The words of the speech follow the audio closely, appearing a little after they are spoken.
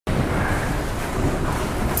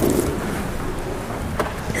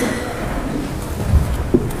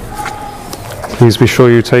Please be sure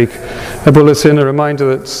you take a bulletin, a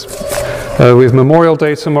reminder that with Memorial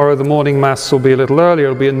Day tomorrow, the morning Mass will be a little earlier.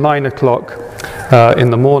 It'll be at 9 o'clock in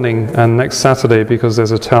the morning, and next Saturday, because there's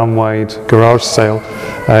a town-wide garage sale,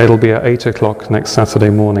 it'll be at 8 o'clock next Saturday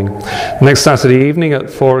morning. Next Saturday evening at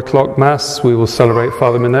 4 o'clock Mass, we will celebrate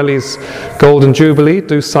Father Minelli's Golden Jubilee.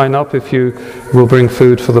 Do sign up if you will bring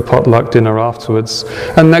food for the potluck dinner afterwards.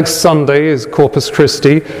 And next Sunday is Corpus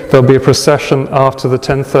Christi. There'll be a procession after the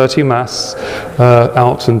 10:30 Mass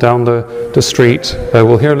out and down the street.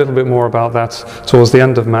 We'll hear a little bit more about that towards the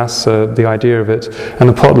end of Mass, the idea of it, and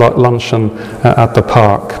a potluck luncheon at the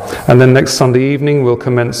park. And then next Sunday evening we'll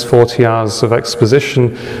commence 40 hours of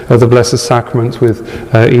exposition of the Blessed Sacrament with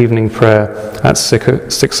evening prayer at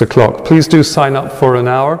 6 o'clock. Please do sign up for an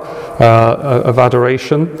hour of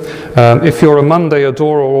adoration. If you're a Monday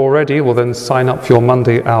adorer already, well then sign up for your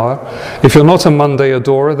Monday hour. If you're not a Monday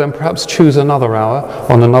adorer, then perhaps choose another hour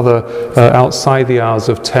on another outside the hours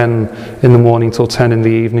of 10 in the morning till 10 in the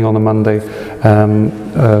evening on a Monday,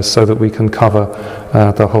 so that we can cover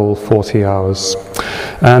the whole 40 hours.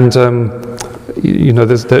 And you know,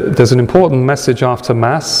 there's an important message after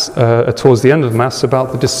Mass, towards the end of Mass,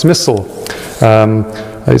 about the dismissal.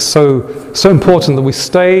 It's so important that we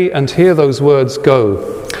stay and hear those words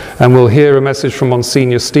go. And we'll hear a message from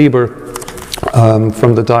Monsignor Stieber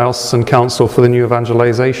from the Diocesan Council for the New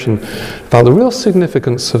Evangelization about the real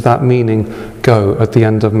significance of that meaning, go, at the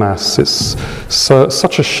end of Mass. It's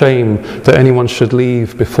such a shame that anyone should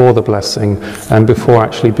leave before the blessing and before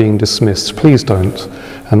actually being dismissed. Please don't,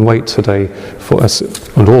 and wait today for us,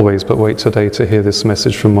 and always, but wait today to hear this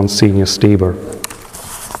message from Monsignor Stieber.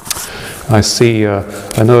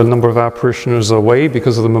 I know a number of our parishioners are away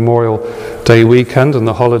because of the Memorial Day weekend and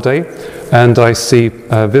the holiday, and I see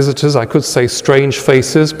visitors, I could say strange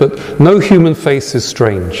faces, but no human face is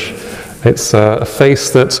strange. It's a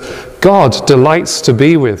face that God delights to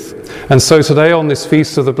be with. And so today, on this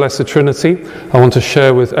Feast of the Blessed Trinity, I want to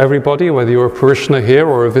share with everybody, whether you're a parishioner here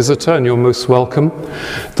or a visitor, and you're most welcome,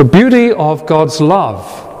 the beauty of God's love,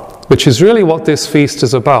 which is really what this feast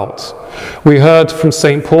is about. We heard from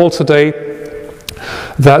St. Paul today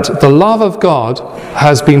that the love of God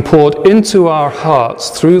has been poured into our hearts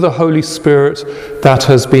through the Holy Spirit that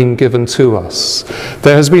has been given to us.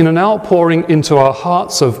 There has been an outpouring into our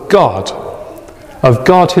hearts of God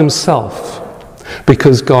Himself,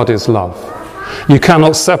 because God is love. You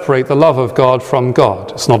cannot separate the love of God from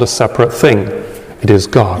God. It's not a separate thing. It is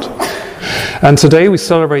God. And today we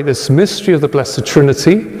celebrate this mystery of the Blessed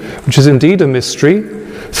Trinity, which is indeed a mystery.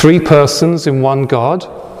 3 persons in one God,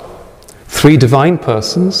 3 divine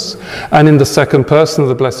persons. And in the second person of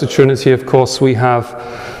the Blessed Trinity, of course, we have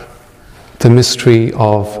the mystery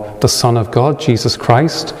of the Son of God, Jesus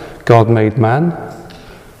Christ, God made man.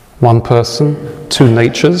 1 person, 2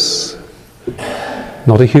 natures,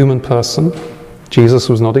 not a human person. Jesus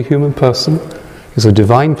was not a human person. He's a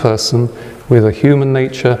divine person with a human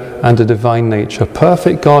nature and a divine nature.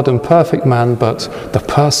 Perfect God and perfect man, but the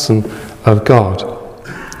person of God.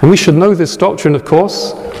 And we should know this doctrine, of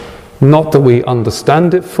course, not that we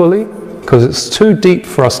understand it fully, because it's too deep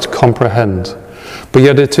for us to comprehend. But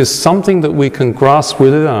yet it is something that we can grasp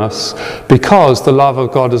within us, because the love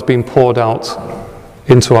of God has been poured out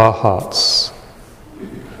into our hearts.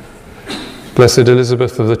 Blessed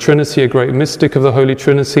Elizabeth of the Trinity, a great mystic of the Holy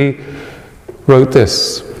Trinity, wrote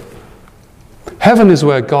this: "Heaven is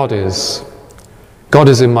where God is. God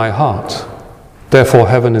is in my heart. Therefore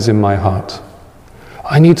heaven is in my heart.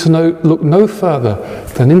 I need to look no further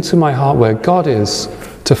than into my heart where God is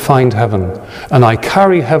to find heaven. And I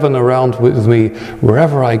carry heaven around with me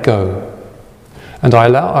wherever I go. And I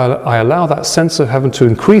allow that sense of heaven to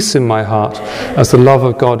increase in my heart as the love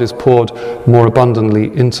of God is poured more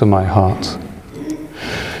abundantly into my heart."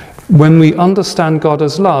 When we understand God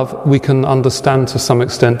as love, we can understand to some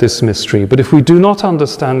extent this mystery. But if we do not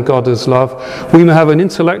understand God as love, we may have an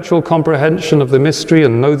intellectual comprehension of the mystery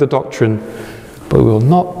and know the doctrine, but we will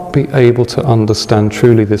not be able to understand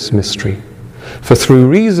truly this mystery. For through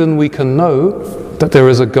reason we can know that there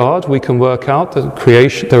is a God. We can work out that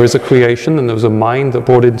there is a creation and there was a mind that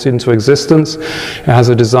brought it into existence. It has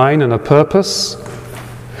a design and a purpose.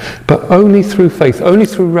 But only through faith, only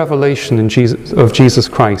through revelation of Jesus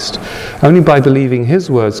Christ, only by believing His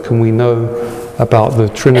words can we know about the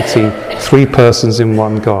Trinity, 3 persons in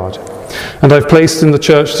one God. And I've placed in the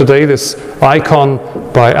church today this icon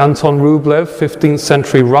by Anton Rublev, 15th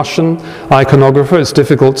century Russian iconographer. It's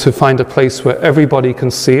difficult to find a place where everybody can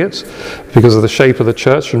see it because of the shape of the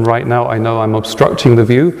church, and right now I know I'm obstructing the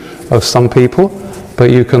view of some people, but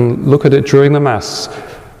you can look at it during the Mass.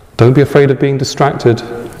 Don't be afraid of being distracted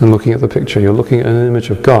and looking at the picture. You're looking at an image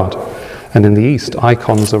of God. And in the East,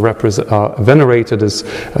 icons are venerated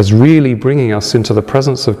as really bringing us into the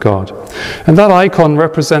presence of God. And that icon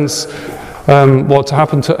represents what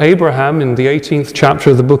happened to Abraham in the 18th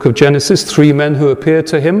chapter of the book of Genesis. 3 men who appeared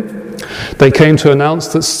to him. They came to announce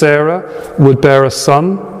that Sarah would bear a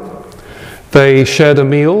son. They shared a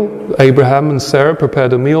meal. Abraham and Sarah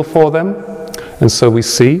prepared a meal for them. And so we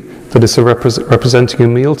see that it's representing a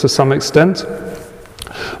meal to some extent.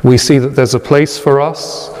 We see that there's a place for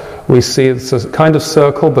us. We see it's a kind of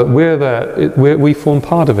circle, but we're there. We form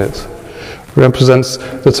part of it. It represents,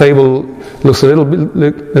 the table looks a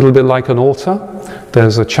little bit like an altar.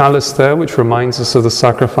 There's a chalice there which reminds us of the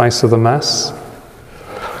sacrifice of the Mass.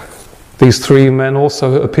 These 3 men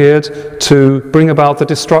also appeared to bring about the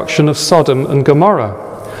destruction of Sodom and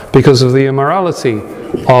Gomorrah because of the immorality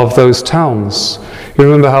of those towns. You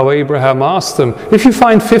remember how Abraham asked them, if you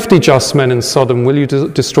find 50 just men in Sodom, will you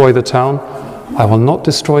destroy the town? I will not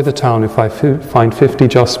destroy the town if I find 50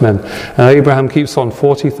 just men. And Abraham keeps on,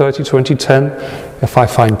 40, 30, 20, 10. If I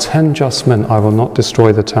find 10 just men, I will not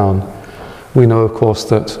destroy the town. We know, of course,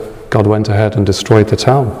 that God went ahead and destroyed the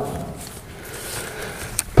town.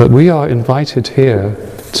 But we are invited here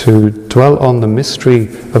to dwell on the mystery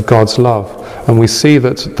of God's love. And we see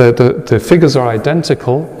that the figures are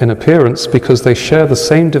identical in appearance because they share the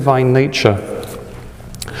same divine nature.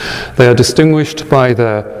 They are distinguished by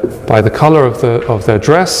the color of their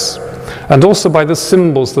dress and also by the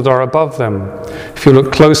symbols that are above them. If you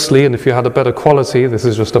look closely, and if you had a better quality, this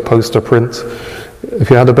is just a poster print, if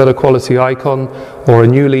you had a better quality icon or a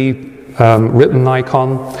newly written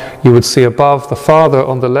icon, you would see above the Father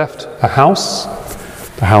on the left a house,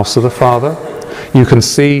 the house of the Father. You can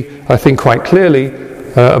see, I think quite clearly,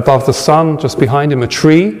 above the Son, just behind him, a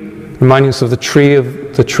tree, reminding us of the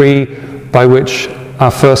tree by which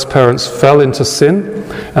our first parents fell into sin,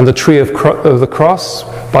 and the tree of the cross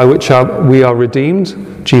by which we are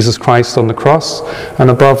redeemed, Jesus Christ on the cross, and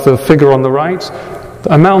above the figure on the right,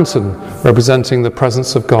 a mountain representing the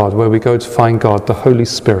presence of God, where we go to find God, the Holy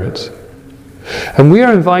Spirit. And we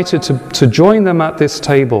are invited to join them at this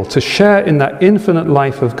table, to share in that infinite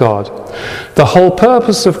life of God. The whole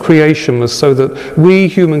purpose of creation was so that we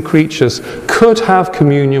human creatures could have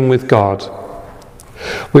communion with God.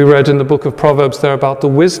 We read in the book of Proverbs there about the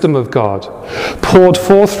wisdom of God, poured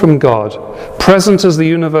forth from God, present as the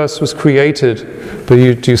universe was created. But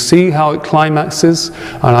do you see how it climaxes?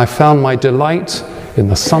 And I found my delight in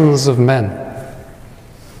the sons of men.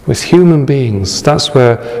 With human beings, that's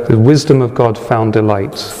where the wisdom of God found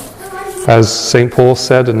delight. As St. Paul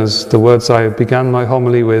said, and as the words I began my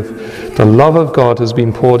homily with, the love of God has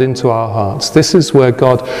been poured into our hearts. This is where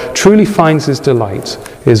God truly finds his delight,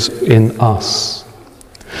 is in us.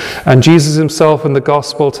 And Jesus himself in the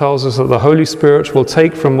Gospel tells us that the Holy Spirit will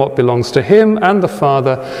take from what belongs to him and the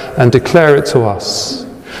Father and declare it to us.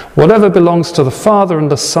 Whatever belongs to the Father and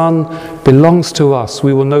the Son belongs to us.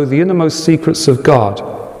 We will know the innermost secrets of God.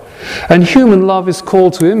 And human love is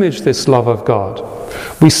called to image this love of God.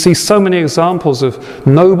 We see so many examples of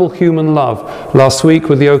noble human love. Last week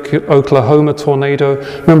with the Oklahoma tornado,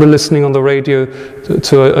 I remember listening on the radio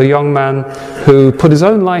to a young man who put his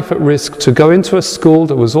own life at risk to go into a school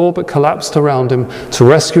that was all but collapsed around him to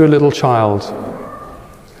rescue a little child.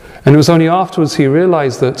 And it was only afterwards he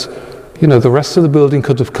realized that, the rest of the building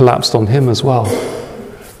could have collapsed on him as well.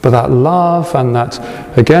 But that love and that,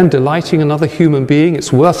 again, delighting another human being,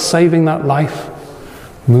 it's worth saving that life,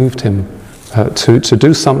 moved him to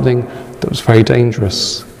do something that was very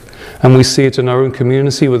dangerous. And we see it in our own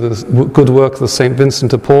community with the good work of the St.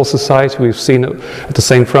 Vincent de Paul Society. We've seen it at the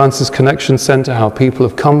St. Francis Connection Centre, how people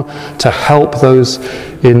have come to help those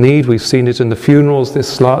in need. We've seen it in the funerals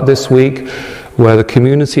this week, where the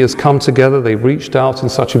community has come together. They've reached out in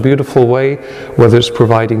such a beautiful way, whether it's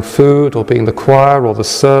providing food or being the choir or the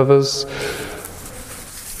servers,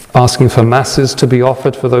 asking for masses to be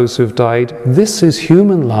offered for those who've died. This is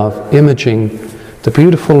human love imaging the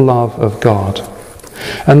beautiful love of God.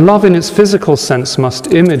 And love in its physical sense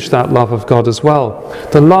must image that love of God as well.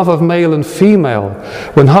 The love of male and female.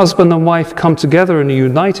 When husband and wife come together and are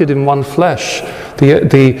united in one flesh,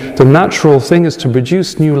 the natural thing is to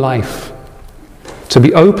produce new life. To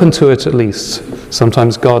be open to it at least.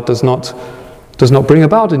 Sometimes God does not bring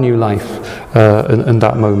about a new life in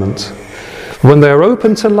that moment. When they are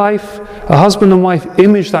open to life, a husband and wife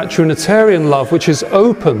image that Trinitarian love which is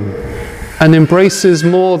open and embraces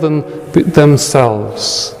more than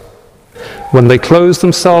themselves. When they close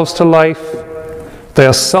themselves to life, they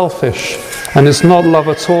are selfish, and it's not love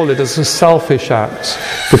at all, it is a selfish act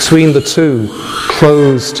between the two,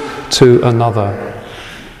 closed to another.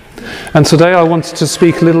 And today I wanted to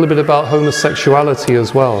speak a little bit about homosexuality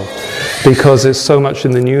as well, because it's so much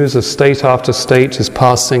in the news as state after state is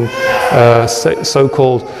passing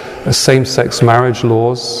so-called same-sex marriage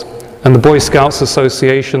laws. And the Boy Scouts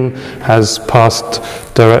Association has passed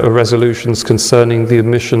resolutions concerning the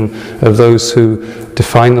admission of those who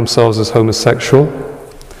define themselves as homosexual.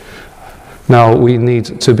 Now, we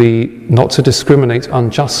need to be not to discriminate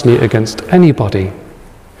unjustly against anybody.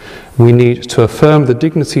 We need to affirm the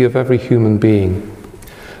dignity of every human being.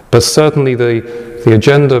 But certainly the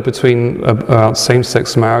agenda about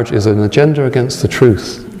same-sex marriage is an agenda against the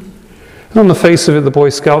truth. And on the face of it, the Boy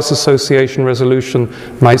Scouts Association resolution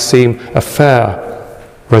might seem a fair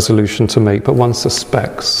resolution to make, but one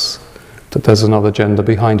suspects that there's another agenda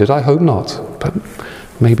behind it. I hope not, but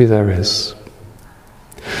maybe there is.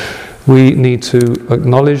 We need to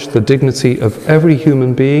acknowledge the dignity of every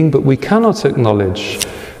human being, but we cannot acknowledge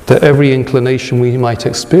that every inclination we might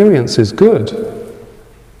experience is good.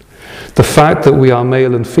 The fact that we are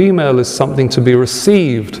male and female is something to be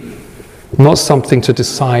received, not something to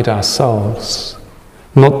decide ourselves,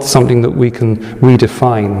 not something that we can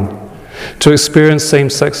redefine. To experience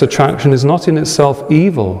same-sex attraction is not in itself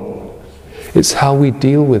evil. It's how we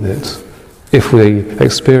deal with it, if we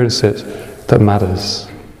experience it, that matters.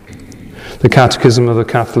 The Catechism of the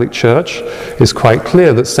Catholic Church is quite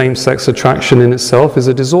clear that same-sex attraction in itself is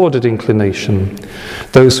a disordered inclination.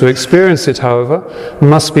 Those who experience it, however,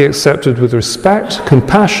 must be accepted with respect,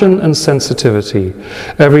 compassion, and sensitivity.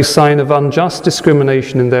 Every sign of unjust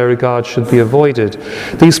discrimination in their regard should be avoided.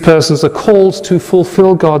 These persons are called to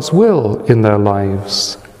fulfill God's will in their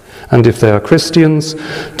lives. And if they are Christians,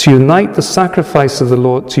 to unite to the sacrifice of the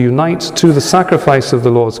Lord's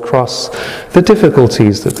cross, the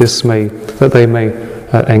difficulties that they may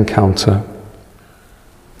encounter.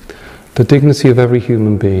 The dignity of every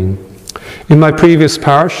human being. In my previous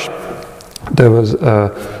parish, there was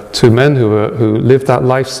two men who lived that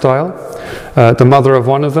lifestyle. The mother of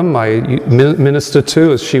one of them I ministered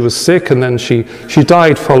to as she was sick, and then she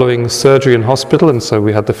died following surgery in hospital, and so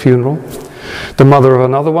we had the funeral. The mother of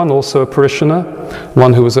another one, also a parishioner,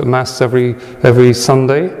 one who was at Mass every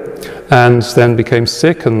Sunday, and then became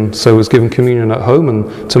sick and so was given communion at home,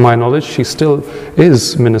 and to my knowledge she still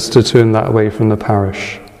is ministered to in that way from the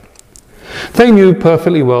parish. They knew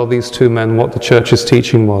perfectly well, these two men, what the Church's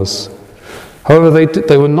teaching was. However,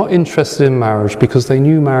 they were not interested in marriage because they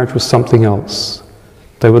knew marriage was something else.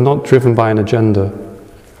 They were not driven by an agenda.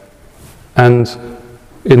 And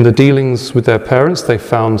in the dealings with their parents, they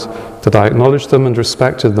found that I acknowledged them and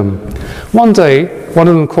respected them. One day, one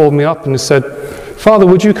of them called me up and he said, "Father,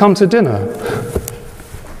 would you come to dinner?"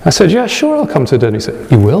 I said, "Yeah, sure, I'll come to dinner." He said,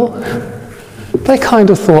 "You will?" They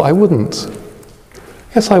kind of thought I wouldn't.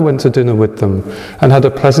 Yes, I went to dinner with them and had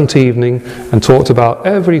a pleasant evening and talked about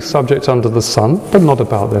every subject under the sun, but not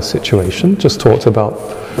about their situation, just talked about,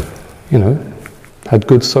 had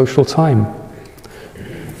good social time.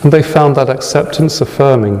 And they found that acceptance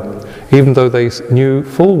affirming, even though they knew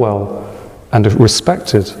full well and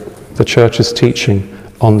respected the Church's teaching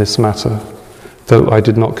on this matter, though I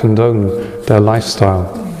did not condone their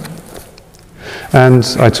lifestyle. And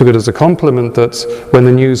I took it as a compliment that when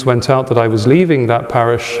the news went out that I was leaving that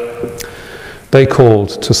parish, they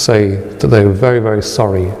called to say that they were very, very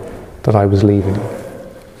sorry that I was leaving.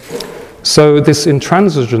 So this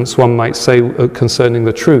intransigence, one might say, concerning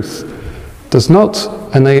the truth, does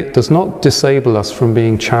not disable us from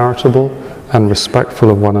being charitable and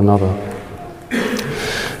respectful of one another.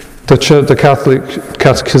 The Catholic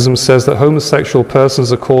Catechism says that homosexual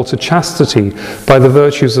persons are called to chastity by the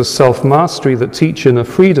virtues of self-mastery that teach inner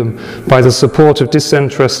freedom, by the support of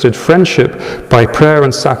disinterested friendship, by prayer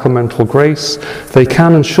and sacramental grace. They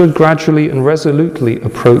can and should gradually and resolutely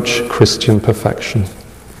approach Christian perfection.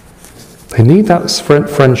 They need that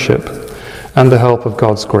friendship and the help of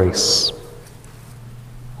God's grace.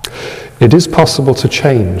 It is possible to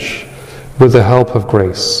change with the help of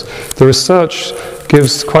grace. The research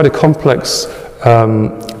gives quite a complex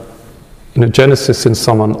genesis in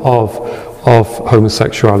someone of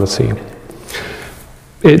homosexuality.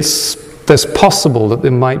 There's possible that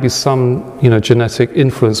there might be some genetic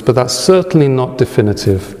influence, but that's certainly not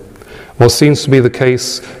definitive. What seems to be the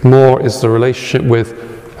case more is the relationship with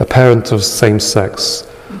a parent of same sex.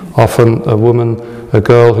 Often a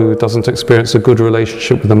girl who doesn't experience a good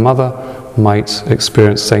relationship with a mother might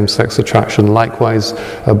experience same-sex attraction. Likewise,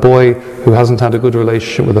 a boy who hasn't had a good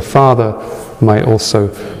relationship with a father might also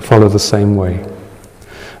follow the same way.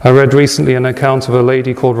 I read recently an account of a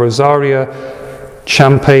lady called Rosaria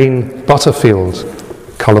Champagne Butterfield,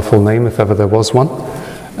 colourful name if ever there was one,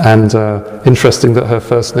 And interesting that her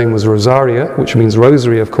first name was Rosaria, which means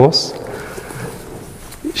rosary, of course.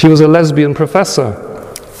 She was a lesbian professor,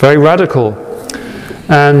 very radical.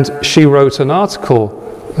 And she wrote an article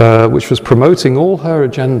which was promoting all her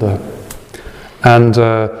agenda. And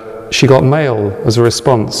she got mail as a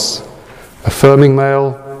response. Affirming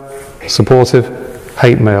mail, supportive,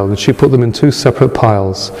 hate mail. And she put them in 2 separate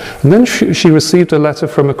piles. And then she received a letter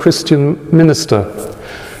from a Christian minister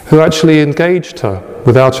who actually engaged her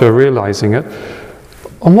without her realizing it.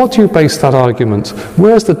 On what do you base that argument?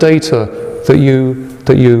 Where's the data that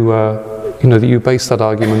you base that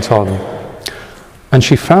argument on? And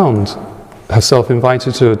she found herself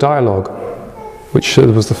invited to a dialogue, which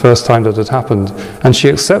was the first time that had happened, and she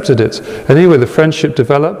accepted it. And anyway, the friendship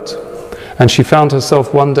developed, and she found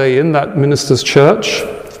herself one day in that minister's church,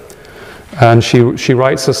 and she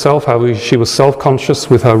writes herself how she was self-conscious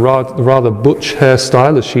with her rather butch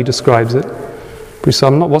hairstyle, as she describes it. But she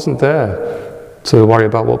said, wasn't there to worry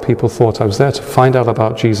about what people thought. I was there to find out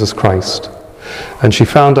about Jesus Christ. And she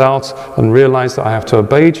found out and realized that I have to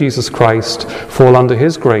obey Jesus Christ, fall under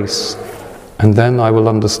his grace, and then I will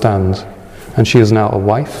understand. And she is now a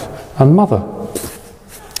wife and mother.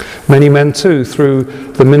 Many men too, through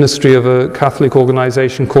the ministry of a Catholic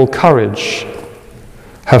organization called Courage,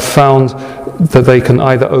 have found that they can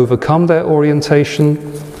either overcome their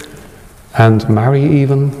orientation and marry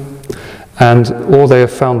even, or they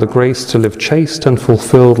have found the grace to live chaste and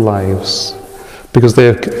fulfilled lives, because they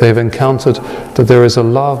have encountered that there is a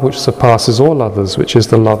love which surpasses all others, which is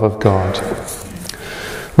the love of God.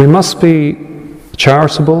 We must be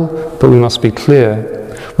charitable, but we must be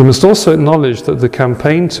clear. We must also acknowledge that the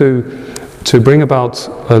campaign to bring about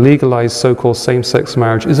a legalized so-called same-sex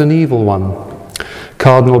marriage is an evil one.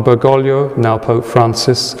 Cardinal Bergoglio, now Pope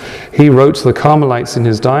Francis, he wrote to the Carmelites in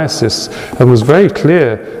his diocese and was very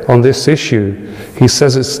clear on this issue. He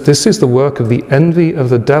says this is the work of the envy of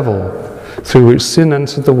the devil, through which sin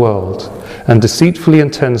entered the world, and deceitfully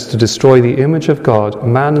intends to destroy the image of God,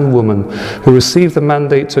 man and woman, who receive the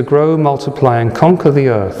mandate to grow, multiply, and conquer the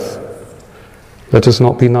earth. Let us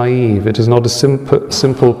not be naive. It is not a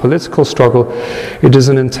simple political struggle. It is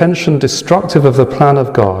an intention destructive of the plan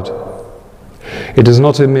of God. It is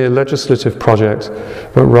not a mere legislative project,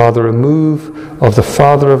 but rather a move of the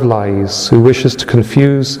father of lies, who wishes to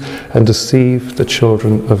confuse and deceive the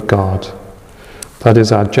children of God. That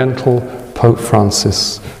is our gentle Pope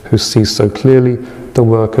Francis, who sees so clearly the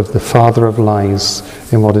work of the father of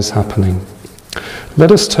lies in what is happening.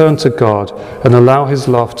 Let us turn to God and allow his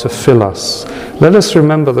love to fill us. Let us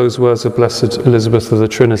remember those words of Blessed Elizabeth of the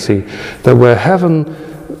Trinity, that where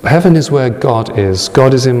heaven is where God is.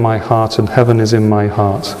 God is in my heart and heaven is in my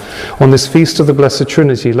heart. On this feast of the Blessed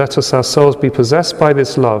Trinity, let us ourselves be possessed by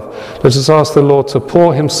this love. Let us ask the Lord to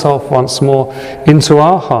pour himself once more into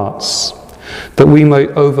our hearts, that we may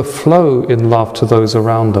overflow in love to those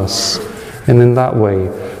around us, and in that way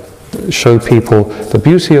show people the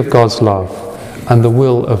beauty of God's love and the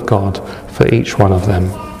will of God for each one of them.